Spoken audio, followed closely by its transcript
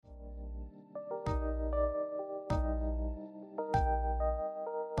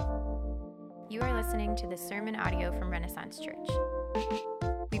You are listening to the sermon audio from Renaissance Church.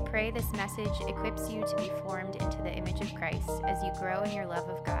 We pray this message equips you to be formed into the image of Christ as you grow in your love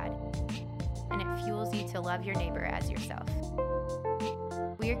of God, and it fuels you to love your neighbor as yourself.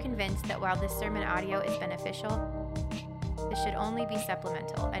 We are convinced that while this sermon audio is beneficial, this should only be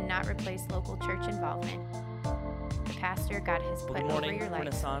supplemental and not replace local church involvement, the pastor God has put over your life,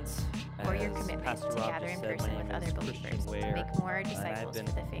 Renaissance, or your commitment to gather in person with other believers to make more disciples for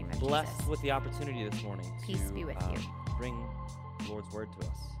the fame of blessed Jesus. with the opportunity this morning Peace to be with you. bring the Lord's word to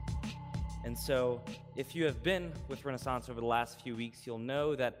us. And so, if you have been with Renaissance over the last few weeks, you'll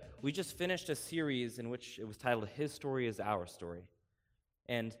know that we just finished a series in which it was titled His Story is Our Story.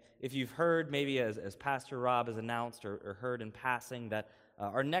 And if you've heard, maybe as Pastor Rob has announced or heard in passing, that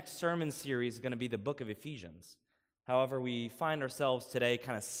our next sermon series is going to be the book of Ephesians. However, we find ourselves today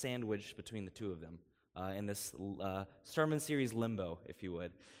kind of sandwiched between the two of them in this sermon series limbo, if you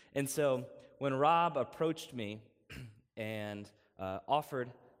would. And so when Rob approached me and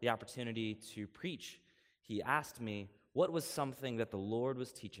offered the opportunity to preach, he asked me, what was something that the Lord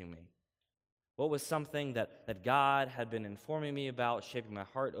was teaching me? What was something that God had been informing me about, shaping my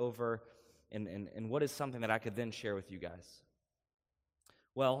heart over, and what is something that I could then share with you guys?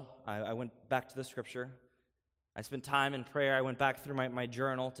 Well, I went back to the scripture. I spent time in prayer. I went back through my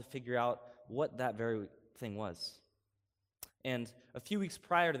journal to figure out what that very thing was. And a few weeks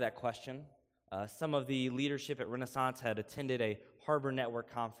prior to that question, some of the leadership at Renaissance had attended a Harbor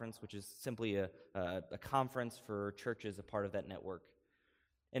Network conference, which is simply a conference for churches, a part of that network.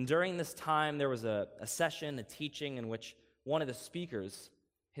 And during this time, there was a session, a teaching, in which one of the speakers,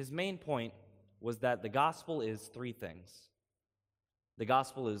 his main point was that the gospel is three things. The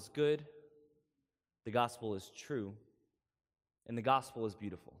gospel is good, the gospel is true, and the gospel is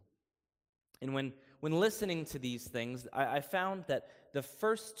beautiful. And when listening to these things, I found that the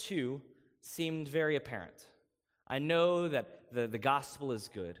first two seemed very apparent. I know that the gospel is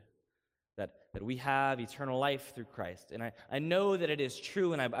good, that we have eternal life through Christ, and I know that it is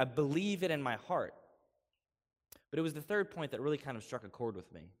true, and I believe it in my heart. But it was the third point that really kind of struck a chord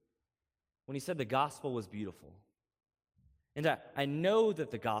with me, when he said the gospel was beautiful. And I know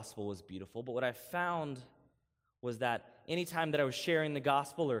that the gospel was beautiful, but what I found was that anytime that I was sharing the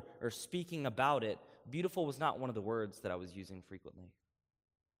gospel or speaking about it, beautiful was not one of the words that I was using frequently.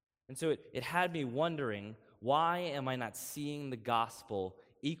 And so it had me wondering, why am I not seeing the gospel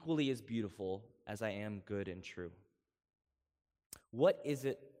equally as beautiful as I am good and true? What is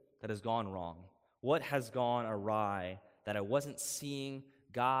it that has gone wrong? What has gone awry that I wasn't seeing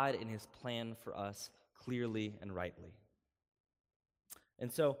God and his plan for us clearly and rightly?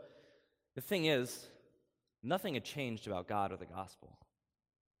 And so the thing is, nothing had changed about God or the gospel.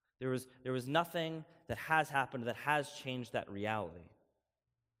 There was nothing that has happened that has changed that reality.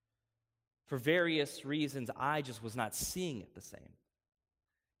 For various reasons, I just was not seeing it the same.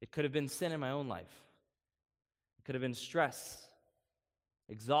 It could have been sin in my own life. It could have been stress,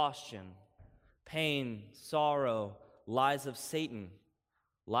 exhaustion, pain, sorrow, lies of Satan,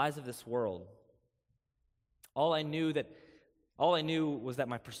 lies of this world. All I knew was that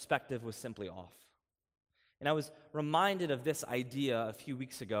my perspective was simply off. And I was reminded of this idea a few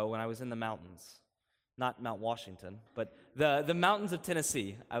weeks ago when I was in the mountains. Not Mount Washington, but the mountains of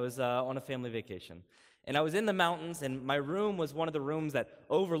Tennessee. I was on a family vacation. And I was in the mountains, and my room was one of the rooms that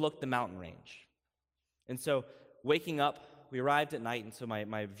overlooked the mountain range. And so waking up, we arrived at night, and so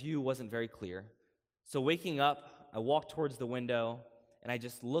my view wasn't very clear. So waking up, I walk towards the window, and I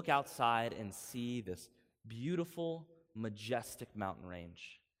just look outside and see this beautiful, majestic mountain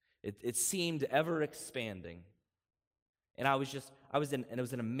range. It seemed ever expanding. And it was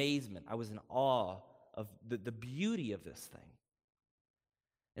in amazement. I was in awe of the beauty of this thing.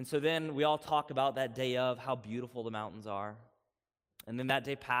 And so then we all talk about that day of how beautiful the mountains are. And then that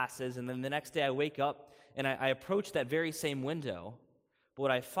day passes, and then the next day I wake up and I approach that very same window. But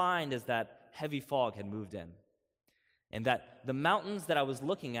what I find is that heavy fog had moved in. And that the mountains that I was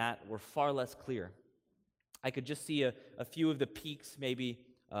looking at were far less clear. I could just see a few of the peaks maybe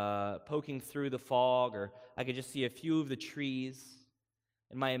poking through the fog, or I could just see a few of the trees,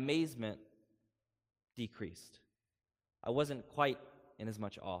 and my amazement decreased. I wasn't quite in as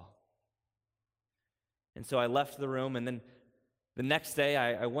much awe. And so I left the room, and then the next day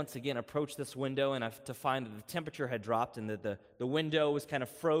I once again approached this window, and to find that the temperature had dropped and that the window was kind of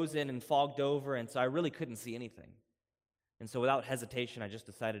frozen and fogged over, and so I really couldn't see anything. And so without hesitation, I just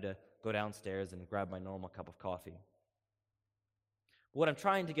decided to go downstairs and grab my normal cup of coffee. What I'm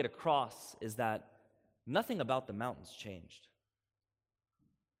trying to get across is that nothing about the mountains changed.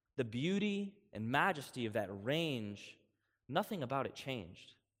 The beauty and majesty of that range, nothing about it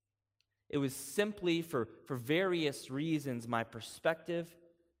changed. It was simply for various reasons my perspective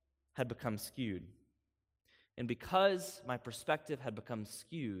had become skewed. And because my perspective had become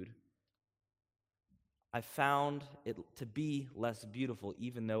skewed, I found it to be less beautiful,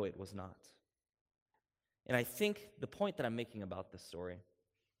 even though it was not. And I think the point that I'm making about this story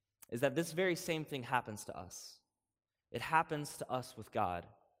is that this very same thing happens to us. It happens to us with God.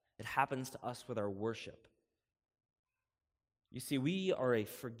 It happens to us with our worship. You see, we are a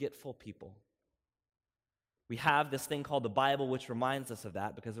forgetful people. We have this thing called the Bible, which reminds us of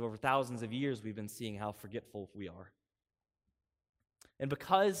that, because over thousands of years we've been seeing how forgetful we are. And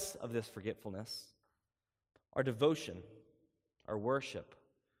because of this forgetfulness, our devotion, our worship,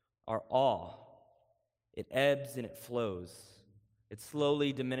 our awe, it ebbs and it flows. It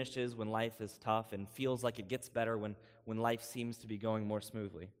slowly diminishes when life is tough and feels like it gets better when life seems to be going more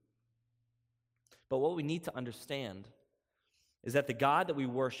smoothly. But what we need to understand is that the God that we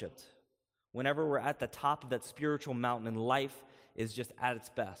worshiped, whenever we're at the top of that spiritual mountain and life is just at its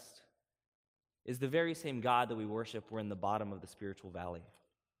best, is the very same God that we worship when we're in the bottom of the spiritual valley.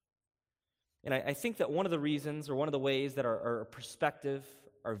 And I think that one of the reasons, or one of the ways that our perspective,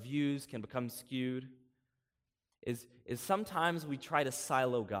 our views can become skewed is sometimes we try to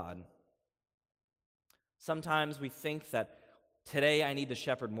silo God. Sometimes we think that today I need the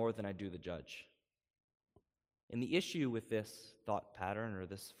shepherd more than I do the judge. And the issue with this thought pattern or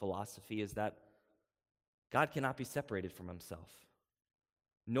this philosophy is that God cannot be separated from himself,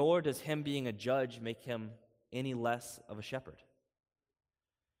 nor does him being a judge make him any less of a shepherd.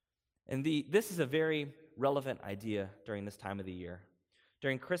 And this is a very relevant idea during this time of the year.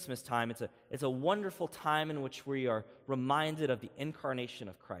 During Christmas time, it's a wonderful time in which we are reminded of the incarnation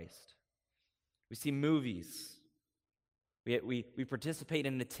of Christ. We see movies. We participate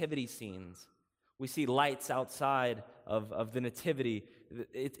in nativity scenes. We see lights outside of the nativity.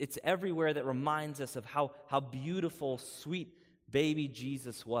 It's everywhere that reminds us of how beautiful, sweet baby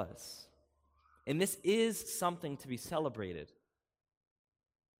Jesus was. And this is something to be celebrated.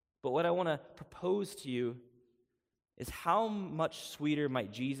 But what I want to propose to you is how much sweeter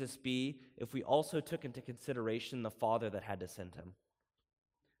might Jesus be if we also took into consideration the Father that had to send him.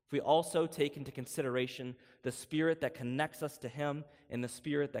 If we also take into consideration the Spirit that connects us to him and the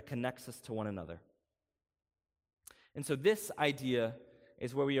Spirit that connects us to one another. And so this idea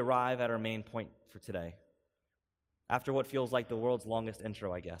is where we arrive at our main point for today, after what feels like the world's longest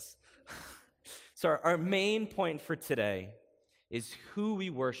intro, I guess. So our main point for today is who we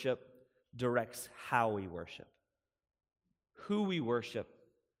worship directs how we worship. Who we worship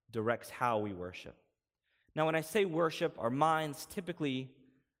directs how we worship. Now, when I say worship, our minds typically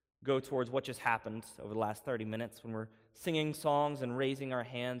go towards what just happened over the last 30 minutes when we're singing songs and raising our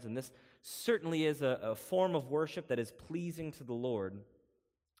hands, and this certainly is a form of worship that is pleasing to the Lord,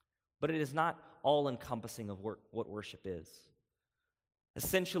 but it is not all-encompassing of what worship is.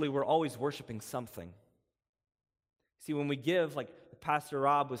 Essentially, we're always worshiping something. See, when we give, like Pastor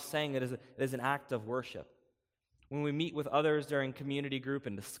Rob was saying, it is an act of worship. When we meet with others during community group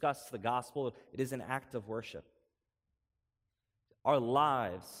and discuss the gospel, it is an act of worship. Our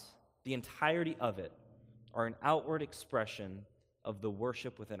lives, the entirety of it, are an outward expression of the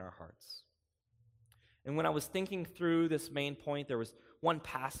worship within our hearts. And when I was thinking through this main point, there was one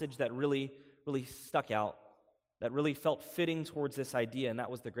passage that really stuck out, that really felt fitting towards this idea, and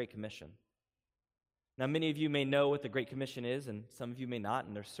that was the Great Commission. Now, many of you may know what the Great Commission is, and some of you may not,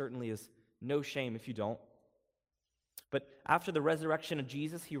 and there certainly is no shame if you don't. But after the resurrection of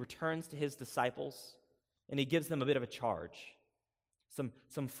Jesus, he returns to his disciples, and he gives them a bit of a charge,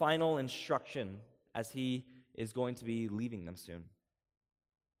 some final instruction as he is going to be leaving them soon.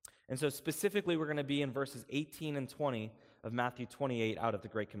 And so specifically, we're going to be in verses 18 and 20 of Matthew 28 out of the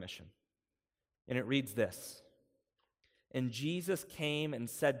Great Commission. And it reads this: "And Jesus came and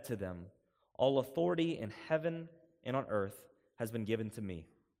said to them, 'All authority in heaven and on earth has been given to me.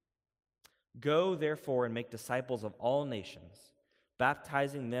 Go, therefore, and make disciples of all nations,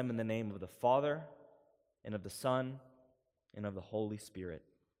 baptizing them in the name of the Father and of the Son and of the Holy Spirit,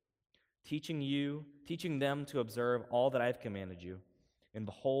 teaching them to observe all that I have commanded you. And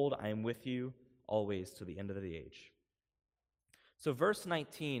behold, I am with you always to the end of the age.'" So verse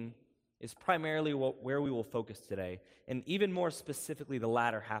 19 is primarily where we will focus today, and even more specifically the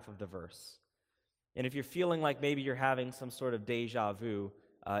latter half of the verse. And if you're feeling like maybe you're having some sort of deja vu,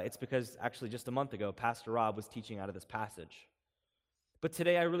 it's because actually just a month ago, Pastor Rob was teaching out of this passage. But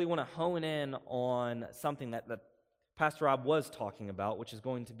today I really want to hone in on something that Pastor Rob was talking about, which is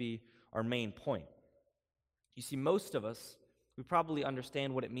going to be our main point. You see, most of us, we probably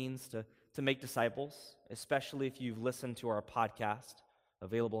understand what it means to make disciples, especially if you've listened to our podcast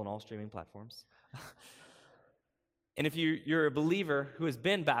available on all streaming platforms. And if you're a believer who has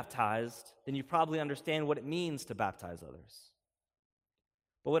been baptized, then you probably understand what it means to baptize others.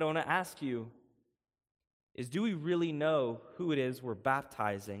 But what I want to ask you is, do we really know who it is we're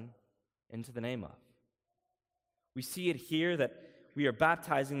baptizing into the name of? We see it here that we are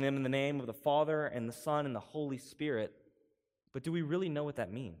baptizing them in the name of the Father and the Son and the Holy Spirit, but do we really know what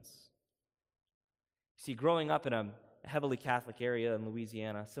that means? See, growing up in a heavily Catholic area in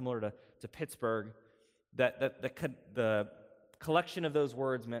Louisiana, similar to Pittsburgh, the collection of those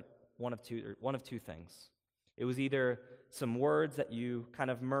words meant one of two things. It was either some words that you kind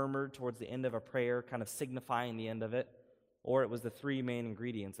of murmured towards the end of a prayer, kind of signifying the end of it, or it was the three main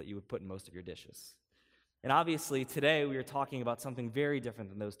ingredients that you would put in most of your dishes. And obviously, today we are talking about something very different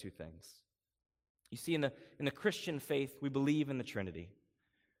than those two things. You see, in the Christian faith, we believe in the Trinity.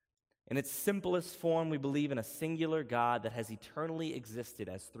 In its simplest form, we believe in a singular God that has eternally existed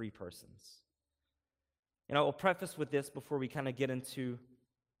as three persons. And I will preface with this before we kind of get into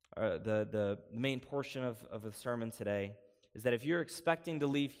the main portion of the sermon today, is that if you're expecting to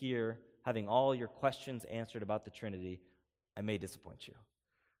leave here having all your questions answered about the Trinity, I may disappoint you.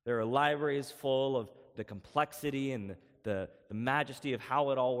 There are libraries full of the complexity and the majesty of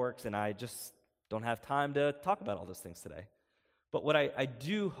how it all works, and I just don't have time to talk about all those things today. But what I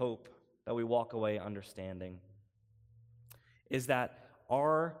do hope that we walk away understanding is that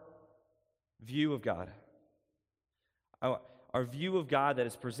our view of God, our view of God that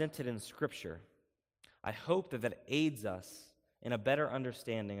is presented in Scripture, I hope that aids us in a better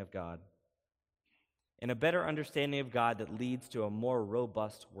understanding of God, in a better understanding of God that leads to a more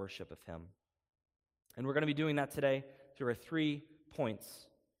robust worship of Him. And we're going to be doing that today through our 3 points,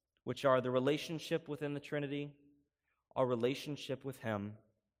 which are the relationship within the Trinity, our relationship with Him,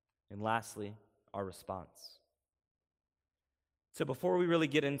 and lastly, our response. So before we really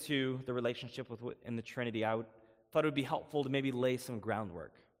get into the relationship within the Trinity, I thought it would be helpful to maybe lay some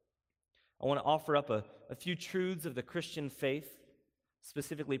groundwork. I want to offer up a few truths of the Christian faith,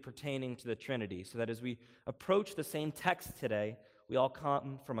 specifically pertaining to the Trinity, so that as we approach the same text today, we all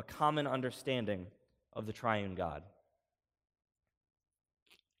come from a common understanding of the triune God.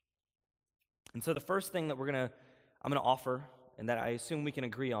 And so the first thing that I'm going to offer, and that I assume we can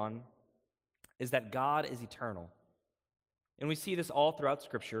agree on, is that God is eternal. And we see this all throughout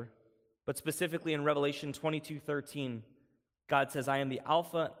Scripture, but specifically in Revelation 22:13, God says, "I am the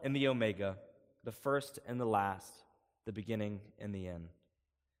Alpha and the Omega, the first and the last, the beginning and the end."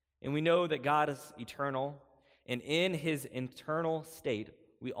 And we know that God is eternal, and in His eternal state,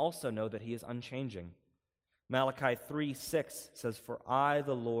 we also know that He is unchanging. Malachi 3:6 says, "For I,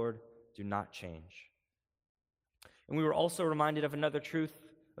 the Lord, do not change." And we were also reminded of another truth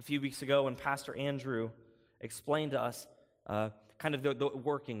a few weeks ago when Pastor Andrew explained to us kind of the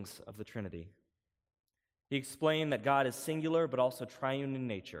workings of the Trinity. He explained that God is singular but also triune in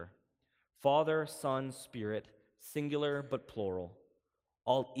nature. Father, Son, Spirit, singular but plural,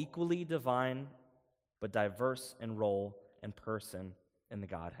 all equally divine but diverse in role and person in the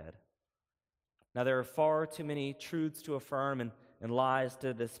Godhead. Now, there are far too many truths to affirm and lies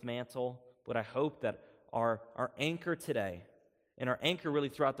to dismantle, but I hope that our anchor today, and our anchor really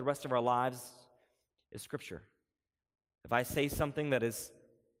throughout the rest of our lives, is Scripture. If I say something that is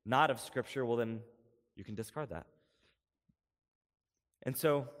not of Scripture, well then you can discard that. And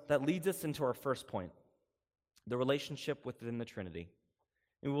so that leads us into our first point, the relationship within the Trinity.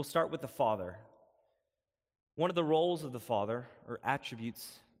 And we'll start with the Father. One of the roles of the Father, or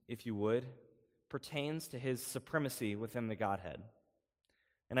attributes, if you would, pertains to His supremacy within the Godhead.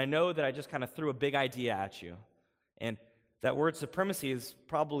 And I know that I just kind of threw a big idea at you. And that word supremacy is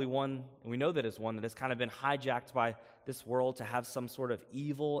probably one, and we know that is one that has kind of been hijacked by this world to have some sort of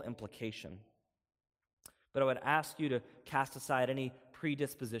evil implication. But I would ask you to cast aside any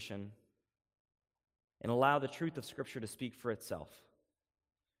predisposition and allow the truth of Scripture to speak for itself.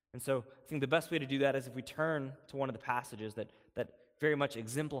 And so I think the best way to do that is if we turn to one of the passages that very much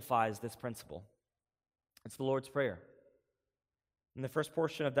exemplifies this principle. It's the Lord's Prayer. And the first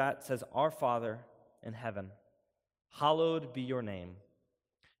portion of that says, "Our Father in heaven, hallowed be your name.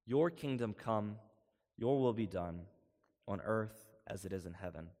 Your kingdom come, your will be done, on earth as it is in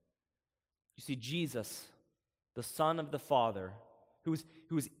heaven." You see, Jesus, the Son of the Father, who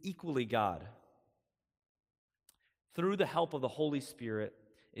is equally God, through the help of the Holy Spirit,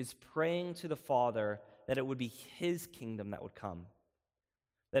 is praying to the Father that it would be His kingdom that would come,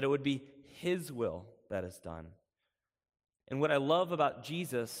 that it would be His will that is done. And what I love about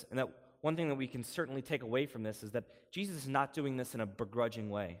Jesus, and that one thing that we can certainly take away from this, is that Jesus is not doing this in a begrudging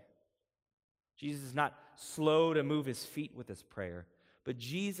way. Jesus is not slow to move His feet with His prayer, But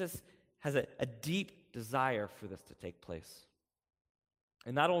Jesus has a deep desire for this to take place.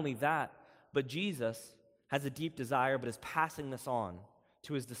 And not only that, but Jesus has a deep desire, but is passing this on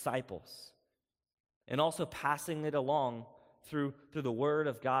to his disciples, and also passing it along through the word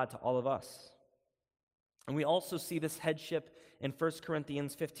of God to all of us. And we also see this headship in 1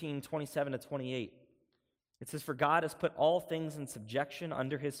 Corinthians 15, 27 to 28. It says, "For God has put all things in subjection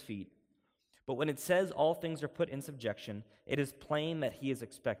under his feet. But when it says all things are put in subjection, it is plain that he is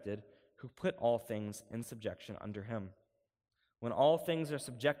expected who put all things in subjection under him. When all things are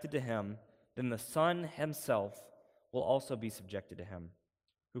subjected to him, then the Son himself will also be subjected to him,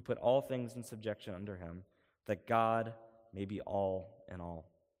 who put all things in subjection under him, that God may be all in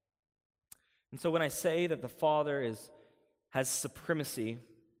all." And so when I say that the Father has supremacy,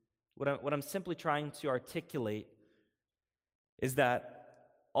 what I'm simply trying to articulate is that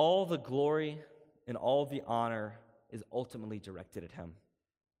all the glory and all the honor is ultimately directed at him.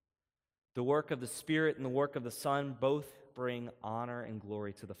 The work of the Spirit and the work of the Son both bring honor and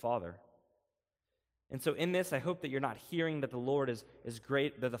glory to the Father. And so in this, I hope that you're not hearing that the Lord is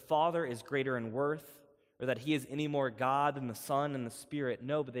great, that the Father is greater in worth, or that he is any more God than the Son and the Spirit.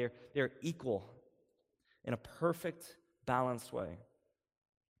 No, but they're equal in a perfect, balanced way.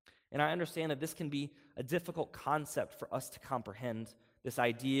 And I understand that this can be a difficult concept for us to comprehend, this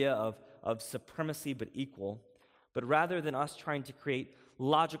idea of supremacy but equal. But rather than us trying to create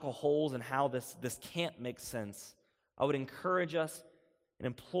logical holes in how this can't make sense, I would encourage us and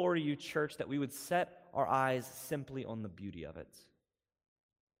implore you, church, that we would set our eyes simply on the beauty of it.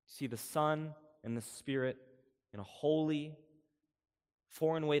 See the Son and the Spirit in a holy,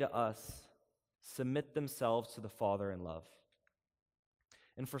 foreign way to us submit themselves to the Father in love.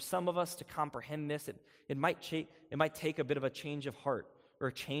 And for some of us to comprehend this, it might take a bit of a change of heart or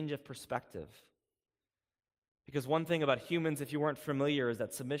a change of perspective. Because one thing about humans, if you weren't familiar, is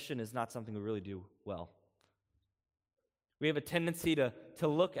that submission is not something we really do well. We have a tendency to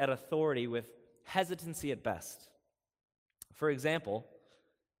look at authority with hesitancy at best. For example,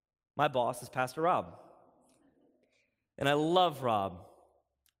 my boss is Pastor Rob. And I love Rob.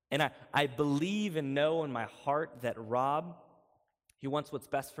 And I believe and know in my heart that Rob, he wants what's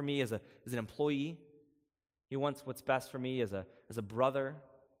best for me as an employee. He wants what's best for me as a brother,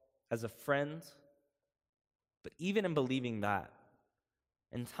 as a friend. But even in believing that,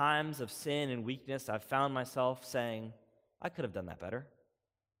 in times of sin and weakness, I've found myself saying, I could have done that better.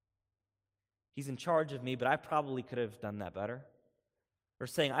 He's in charge of me, but I probably could have done that better. Or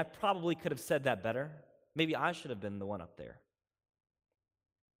saying, I probably could have said that better. Maybe I should have been the one up there.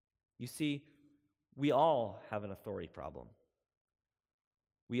 You see, we all have an authority problem.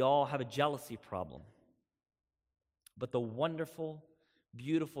 We all have a jealousy problem. But the wonderful,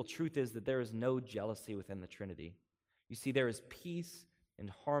 beautiful truth is that there is no jealousy within the Trinity. You see, there is peace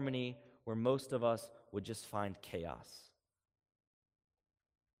and harmony where most of us would just find chaos.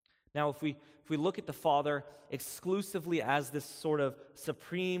 Now, if we look at the Father exclusively as this sort of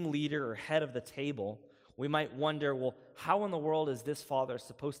supreme leader or head of the table, we might wonder, well, how in the world is this Father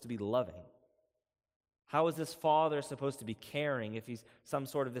supposed to be loving? How is this Father supposed to be caring if he's some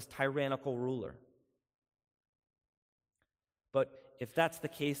sort of this tyrannical ruler? But if that's the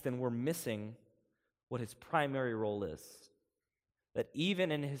case, then we're missing what his primary role is. That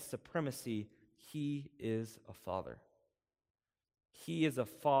even in his supremacy, he is a Father. He is a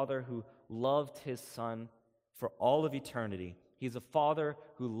Father who loved his Son for all of eternity. He's a Father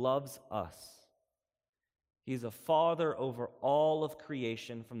who loves us. He's a Father over all of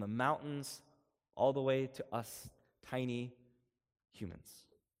creation, from the mountains all the way to us tiny humans.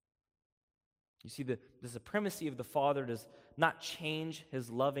 You see, the supremacy of the Father does not change his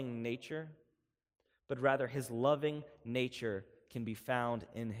loving nature, but rather his loving nature can be found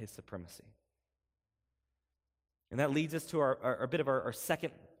in his supremacy. And that leads us to our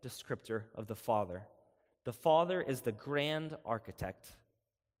second descriptor of the Father. The Father is the grand architect.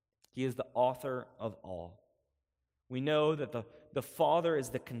 He is the author of all. We know that the Father is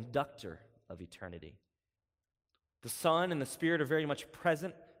the conductor of eternity. The Son and the Spirit are very much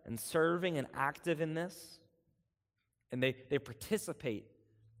present and serving and active in this. And they participate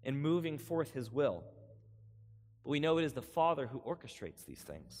in moving forth his will. But we know it is the Father who orchestrates these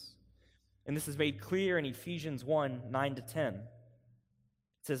things. And this is made clear in Ephesians 1, 9 to 10. It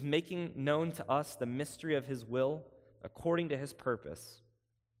says, making known to us the mystery of his will according to his purpose,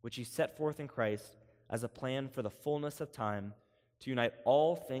 which he set forth in Christ as a plan for the fullness of time, to unite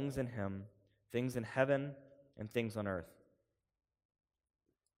all things in him, things in heaven and things on earth.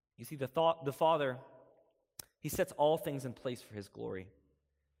 You see, the Father, he sets all things in place for his glory.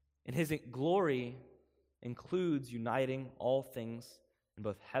 And his glory includes uniting all things in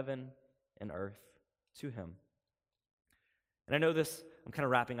both heaven and earth to him. And I know this, I'm kind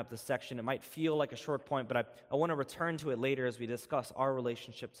of wrapping up this section. It might feel like a short point, but I want to return to it later as we discuss our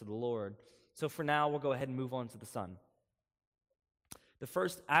relationship to the Lord. So for now, we'll go ahead and move on to the Son. The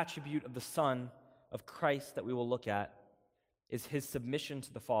first attribute of the Son of Christ that we will look at is his submission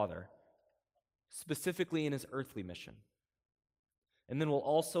to the Father, specifically in his earthly mission. And then we'll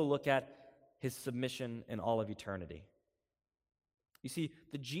also look at his submission in all of eternity. You see,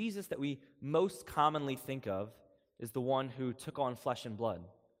 the Jesus that we most commonly think of is the one who took on flesh and blood,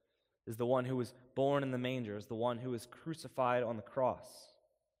 is the one who was born in the manger, is the one who was crucified on the cross.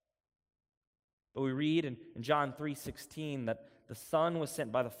 But we read in John 3:16 that the Son was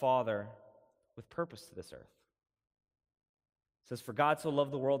sent by the Father with purpose to this earth. It says, "For God so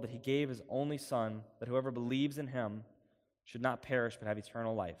loved the world that he gave his only Son, that whoever believes in him should not perish but have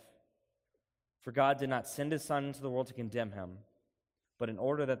eternal life. For God did not send his Son into the world to condemn him, but in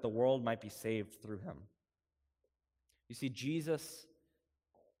order that the world might be saved through him." You see, Jesus,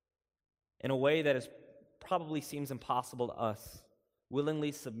 in a way that probably seems impossible to us,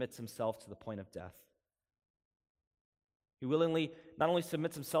 willingly submits himself to the point of death. He willingly not only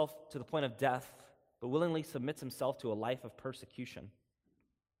submits himself to the point of death, but willingly submits himself to a life of persecution.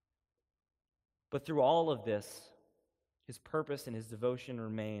 But through all of this, his purpose and his devotion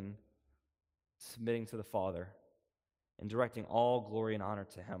remain submitting to the Father and directing all glory and honor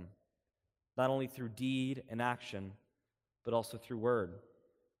to him, not only through deed and action, but also through word.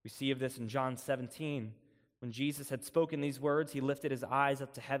 We see of this in John 17. When Jesus had spoken these words, he lifted his eyes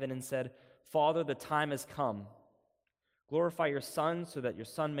up to heaven and said, "Father, the time has come. Glorify your Son, so that your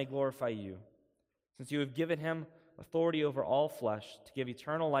Son may glorify you, since you have given him authority over all flesh, to give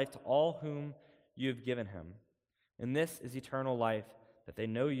eternal life to all whom you have given him. And this is eternal life, that they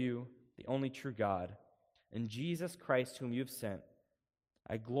know you, the only true God, and Jesus Christ, whom you have sent.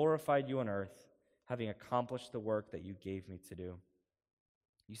 I glorified you on earth, having accomplished the work that you gave me to do."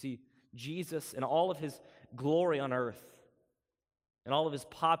 You see, Jesus, in all of his glory on earth, and all of his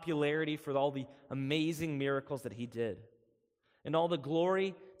popularity for all the amazing miracles that he did, and all the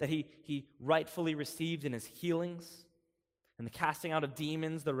glory that he rightfully received in his healings, and the casting out of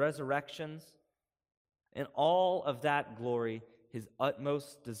demons, the resurrections, and all of that glory, his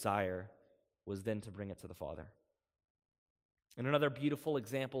utmost desire was then to bring it to the Father. And another beautiful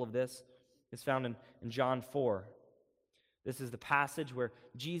example of this is found in John 4. This is the passage where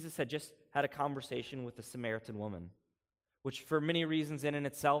Jesus had just had a conversation with the Samaritan woman, which for many reasons in and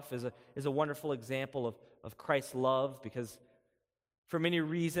itself is a wonderful example of Christ's love, because for many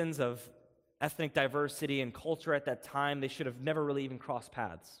reasons of ethnic diversity and culture at that time, they should have never really even crossed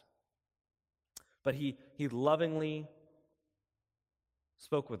paths. But he lovingly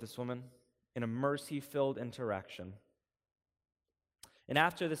spoke with this woman in a mercy-filled interaction. And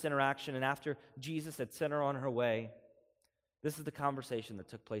after this interaction, and after Jesus had sent her on her way, this is the conversation that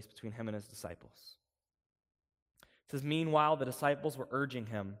took place between him and his disciples. It says, "Meanwhile, the disciples were urging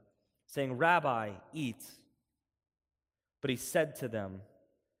him, saying, 'Rabbi, eat.' But he said to them,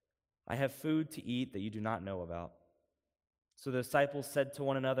 'I have food to eat that you do not know about.' So the disciples said to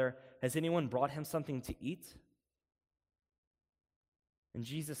one another, 'Has anyone brought him something to eat?' And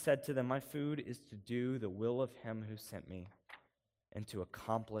Jesus said to them, 'My food is to do the will of him who sent me, and to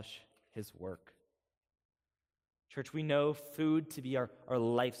accomplish his work.'" Church, we know food to be our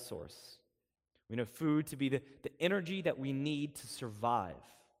life source. We know food to be the energy that we need to survive.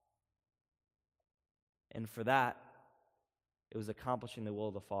 And for that, it was accomplishing the will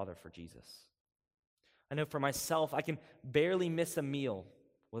of the Father for Jesus. I know for myself, I can barely miss a meal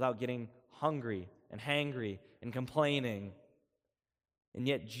without getting hungry and hangry and complaining. And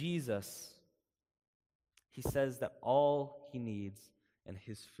yet Jesus, he says that all he needs and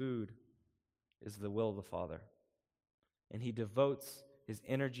his food is the will of the Father. And he devotes his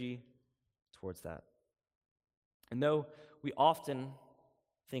energy towards that. And though we often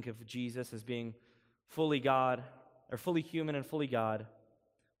think of Jesus as being fully God, or fully human and fully God,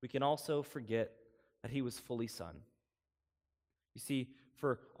 we can also forget that he was fully Son. You see,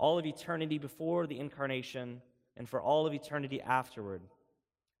 for all of eternity before the incarnation, and for all of eternity afterward,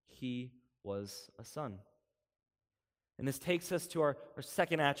 he was a Son. And this takes us to our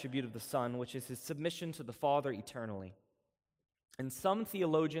second attribute of the Son, which is his submission to the Father eternally. And some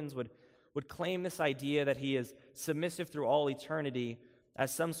theologians would claim this idea that he is submissive through all eternity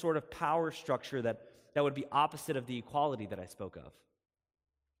as some sort of power structure that would be opposite of the equality that I spoke of.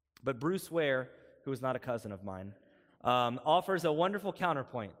 But Bruce Ware, who is not a cousin of mine, offers a wonderful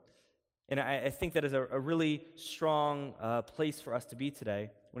counterpoint. And I think that is a really strong place for us to be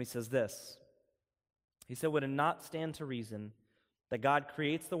today when he says this. He said, "Would it not stand to reason that God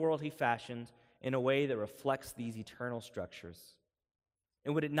creates the world he fashioned in a way that reflects these eternal structures.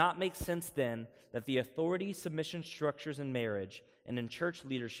 And would it not make sense then that the authority submission structures in marriage and in church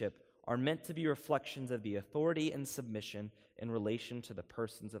leadership are meant to be reflections of the authority and submission in relation to the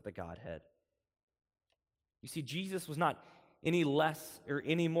persons of the Godhead? You see, Jesus was not any less or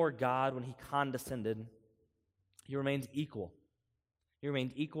any more God when he condescended. He remained equal. He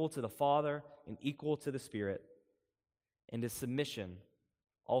remained equal to the Father and equal to the Spirit. And his submission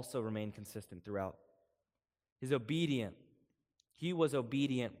also remained consistent throughout. He was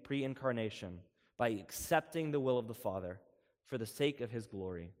obedient pre-incarnation by accepting the will of the Father for the sake of his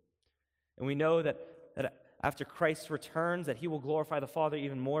glory. And we know that after Christ returns, that he will glorify the Father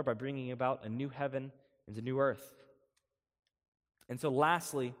even more by bringing about a new heaven and a new earth. And so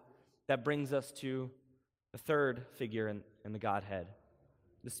lastly, that brings us to the third figure in the Godhead,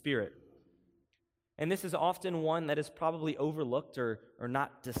 the Spirit. And this is often one that is probably overlooked or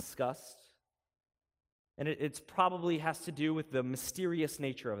not discussed. And it's probably has to do with the mysterious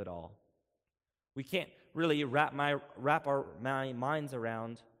nature of it all. We can't really wrap our minds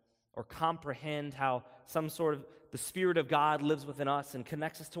around or comprehend how some sort of the Spirit of God lives within us and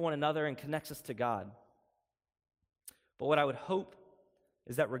connects us to one another and connects us to God. But what I would hope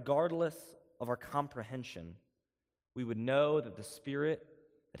is that regardless of our comprehension, we would know that the Spirit,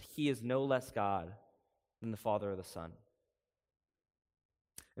 that he is no less God than the Father or the Son.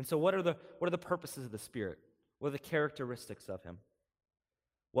 And so what are the purposes of the Spirit? What are the characteristics of him?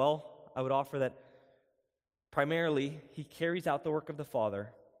 Well, I would offer that primarily he carries out the work of the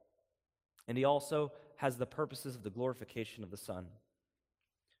Father, and he also has the purposes of the glorification of the Son.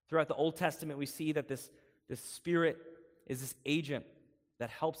 Throughout the Old Testament, we see that this Spirit is this agent that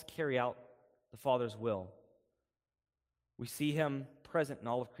helps carry out the Father's will. We see him present in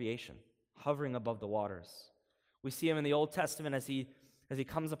all of creation, hovering above the waters. We see him in the Old Testament as he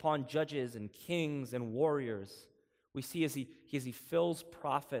comes upon judges and kings and warriors. We see as he fills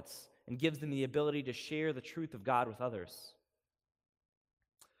prophets and gives them the ability to share the truth of God with others.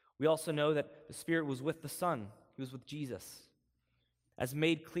 We also know that the Spirit was with the Son. He was with Jesus, as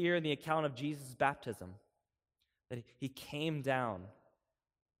made clear in the account of Jesus' baptism, that he came down,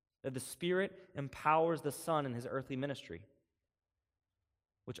 that the Spirit empowers the Son in his earthly ministry,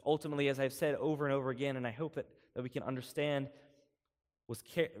 which ultimately, as I've said over and over again, and I hope that we can understand, was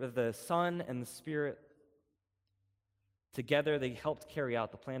the Son and the Spirit together, they helped carry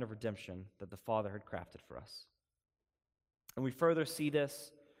out the plan of redemption that the Father had crafted for us. And we further see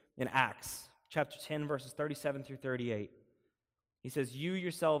this in Acts chapter 10, verses 37 through 38. He says, "You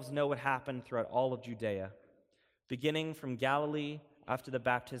yourselves know what happened throughout all of Judea, beginning from Galilee after the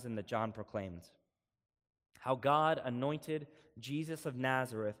baptism that John proclaimed, how God anointed Jesus of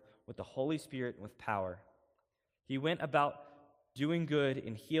Nazareth with the Holy Spirit and with power. He went about doing good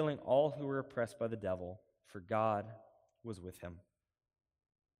and healing all who were oppressed by the devil, for God was with him."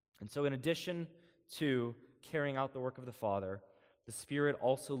 And so in addition to carrying out the work of the Father, the Spirit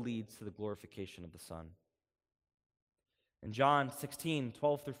also leads to the glorification of the Son. In John 16,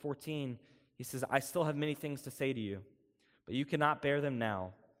 12 through 14, he says, "I still have many things to say to you, but you cannot bear them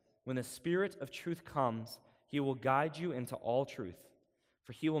now. When the Spirit of truth comes, he will guide you into all truth.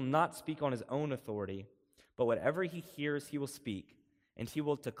 For he will not speak on his own authority, but whatever he hears he will speak, and he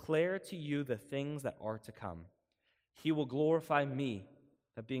will declare to you the things that are to come. He will glorify me,"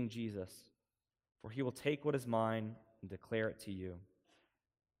 that being Jesus, "for he will take what is mine and declare it to you."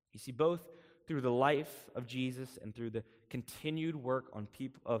 You see, both through the life of Jesus and through the continued work on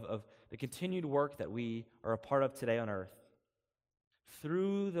of the continued work that we are a part of today on earth,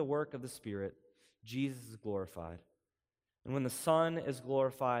 through the work of the Spirit, Jesus is glorified. And when the Son is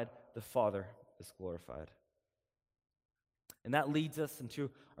glorified, the Father is glorified. And that leads us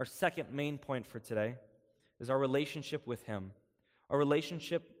into our second main point for today, is our relationship with him, our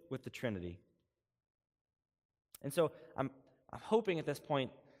relationship with the Trinity. And so I'm hoping at this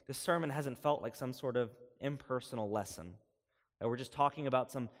point this sermon hasn't felt like some sort of impersonal lesson, that we're just talking about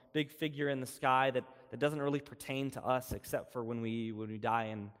some big figure in the sky that doesn't really pertain to us except for when we die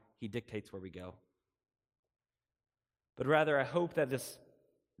and he dictates where we go. But rather, I hope that this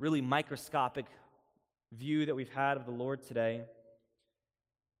really microscopic view that we've had of the Lord today,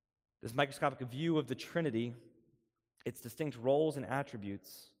 this microscopic view of the Trinity, its distinct roles and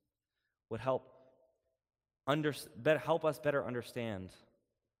attributes, would help us better understand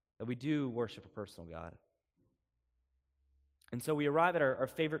that we do worship a personal God. And so we arrive at our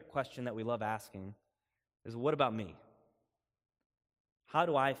favorite question that we love asking, is what about me? How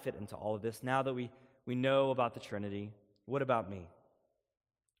do I fit into all of this now that we know about the Trinity? What about me?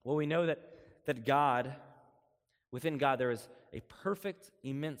 Well, we know that God Within God, there is a perfect,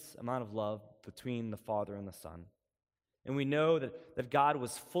 immense amount of love between the Father and the Son. And we know that God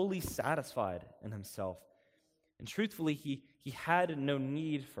was fully satisfied in himself. And truthfully, he had no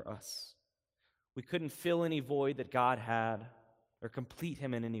need for us. We couldn't fill any void that God had or complete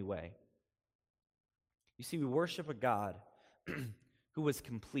him in any way. You see, we worship a God who was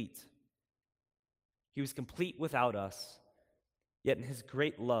complete. He was complete without us, yet in his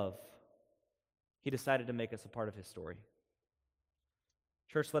great love, he decided to make us a part of his story.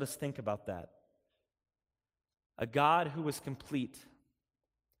 Church, let us think about that. A God who was complete,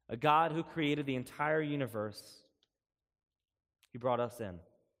 a God who created the entire universe, he brought us in.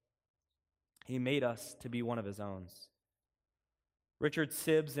 He made us to be one of his own. Richard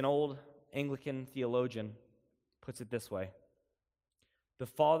Sibbes, an old Anglican theologian, puts it this way: the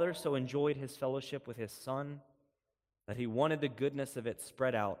Father so enjoyed his fellowship with his Son that he wanted the goodness of it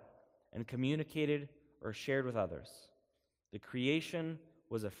spread out and communicated or shared with others. The creation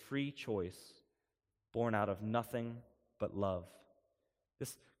was a free choice born out of nothing but love.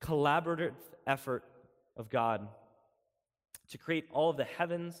 This collaborative effort of God to create all of the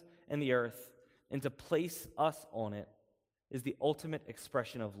heavens and the earth and to place us on it is the ultimate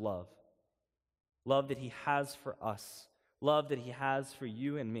expression of love. Love that he has for us. Love that he has for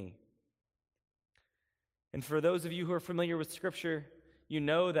you and me. And for those of you who are familiar with Scripture, you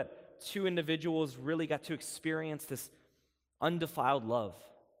know that two individuals really got to experience this undefiled love,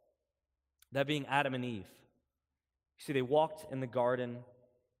 that being Adam and Eve. You see, they walked in the garden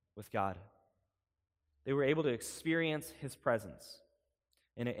with God. They were able to experience his presence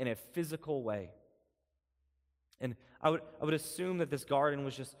in a physical way. And I would assume that this garden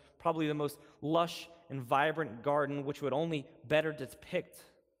was just probably the most lush and vibrant garden, which would only better depict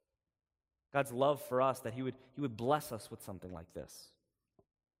God's love for us, that he would bless us with something like this.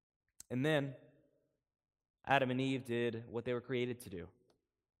 And then Adam and Eve did what they were created to do.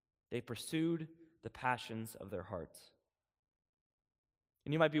 They pursued the passions of their hearts.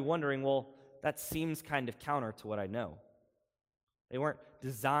 And you might be wondering, well, that seems kind of counter to what I know. They weren't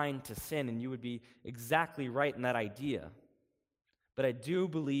designed to sin, and you would be exactly right in that idea. But I do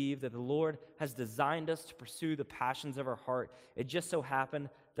believe that the Lord has designed us to pursue the passions of our heart. It just so happened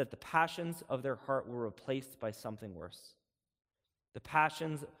that the passions of their heart were replaced by something worse. The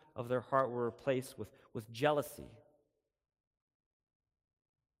passions of their heart were replaced with jealousy.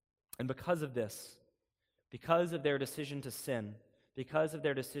 And because of this, because of their decision to sin, because of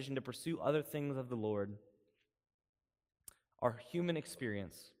their decision to pursue other things of the Lord, our human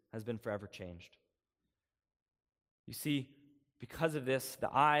experience has been forever changed. You see, because of this, the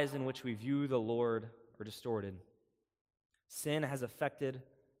eyes in which we view the Lord are distorted. Sin has affected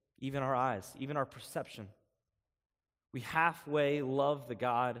even our eyes, even our perception. We halfway love the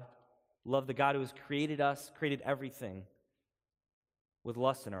God who has created us, created everything, with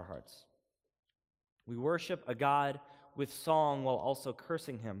lust in our hearts. We worship a God with song while also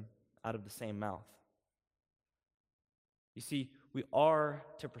cursing him out of the same mouth. You see, we are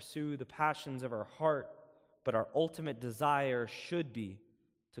to pursue the passions of our heart, but our ultimate desire should be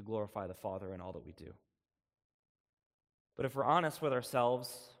to glorify the Father in all that we do. But if we're honest with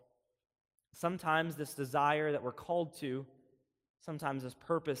ourselves, sometimes this desire that we're called to, sometimes this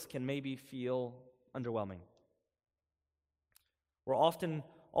purpose can maybe feel underwhelming. We're often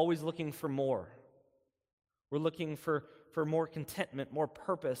always looking for more. We're looking for more contentment, more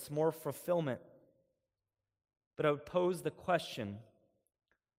purpose, more fulfillment. But I would pose the question,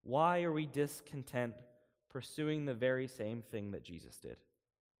 why are we discontent pursuing the very same thing that Jesus did?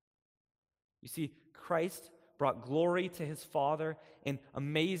 You see, Christ brought glory to his Father in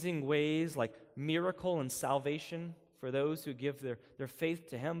amazing ways like miracle and salvation for those who give their faith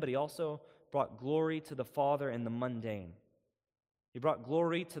to him, but he also brought glory to the Father in the mundane. He brought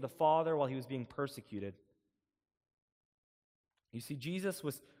glory to the Father while he was being persecuted. You see, Jesus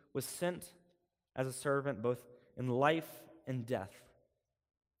was sent as a servant both in life and death.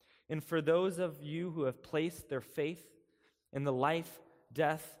 And for those of you who have placed their faith in the life,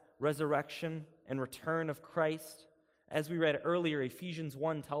 death, resurrection, and return of Christ, as we read earlier, Ephesians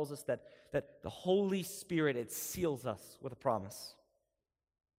 1 tells us that the Holy Spirit, it seals us with a promise.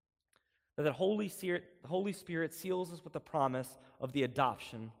 That the Holy Spirit seals us with the promise of the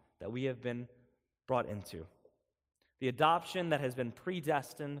adoption that we have been brought into. The adoption that has been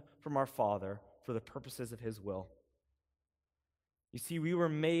predestined from our Father for the purposes of his will. You see, we were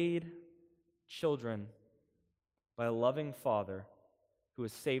made children by a loving Father who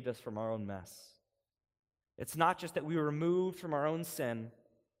has saved us from our own mess. It's not just that we were removed from our own sin,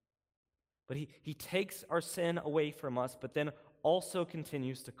 but he takes our sin away from us, but then also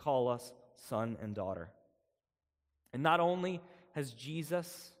continues to call us son and daughter. And not only has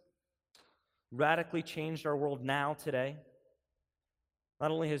Jesus radically changed our world now, today,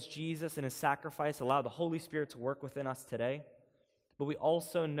 not only has Jesus and his sacrifice allowed the Holy Spirit to work within us today, but we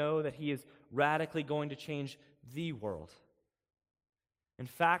also know that he is radically going to change the world. In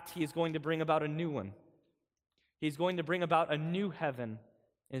fact, he is going to bring about a new one. He's going to bring about a new heaven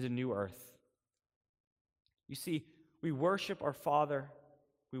and a new earth. You see, we worship our Father,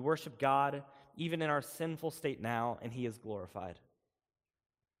 we worship God, even in our sinful state now, and he is glorified.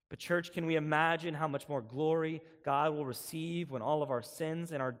 But church, can we imagine how much more glory God will receive when all of our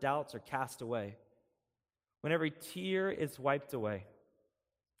sins and our doubts are cast away? When every tear is wiped away?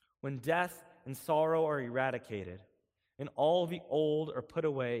 When death and sorrow are eradicated, and all the old are put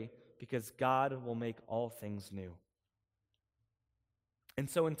away, because God will make all things new. And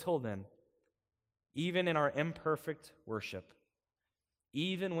so until then, even in our imperfect worship,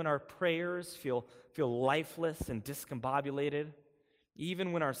 even when our prayers feel lifeless and discombobulated,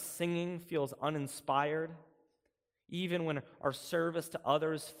 even when our singing feels uninspired, even when our service to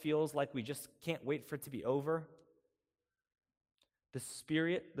others feels like we just can't wait for it to be over, the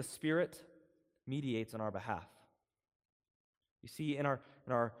Spirit mediates on our behalf. You see, in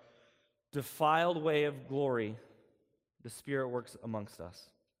our defiled way of glory, the Spirit works amongst us.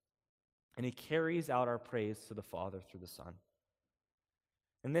 And he carries out our praise to the Father through the Son.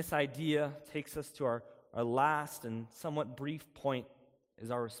 And this idea takes us to our last and somewhat brief point, is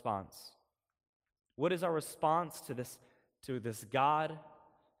our response. What is our response to this God?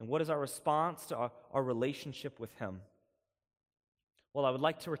 And what is our response to our relationship with him? Well, I would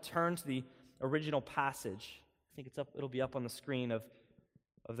like to return to the original passage. I think it'll be up on the screen of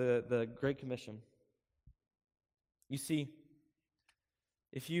the Great Commission. You see,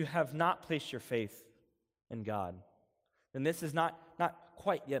 if you have not placed your faith in God, then this is not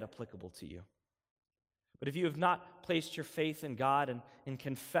quite yet applicable to you. But if you have not placed your faith in God and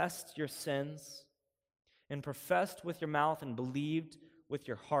confessed your sins and professed with your mouth and believed with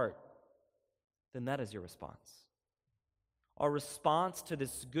your heart, then that is your response. Our response to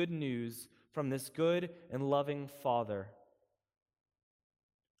this good news from this good and loving Father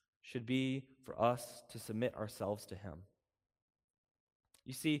should be for us to submit ourselves to him.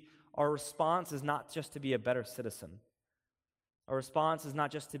 You see, our response is not just to be a better citizen. Our response is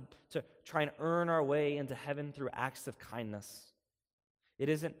not just to try and earn our way into heaven through acts of kindness. It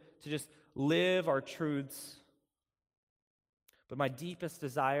isn't to just live our truths. But my deepest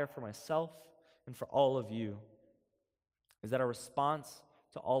desire for myself and for all of you is that our response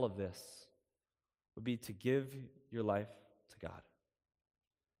to all of this would be to give your life to God.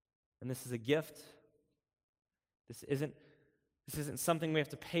 And this is a gift. This isn't something we have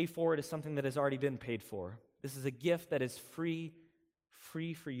to pay for. It is something that has already been paid for. This is a gift that is free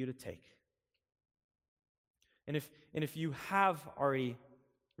for you to take. And if you have already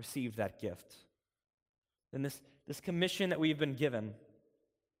received that gift, then this commission that we've been given,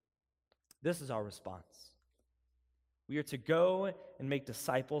 this is our response. We are to go and make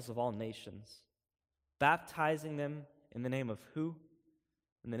disciples of all nations, baptizing them in the name of who?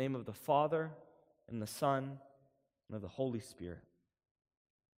 In the name of the Father, and the Son, and of the Holy Spirit.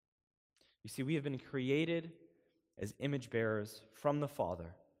 You see, we have been created as image bearers from the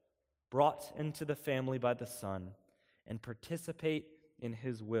Father, brought into the family by the Son, and participate in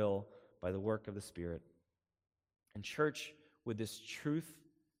his will by the work of the Spirit. And church, would this truth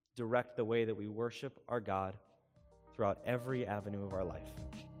direct the way that we worship our God throughout every avenue of our life?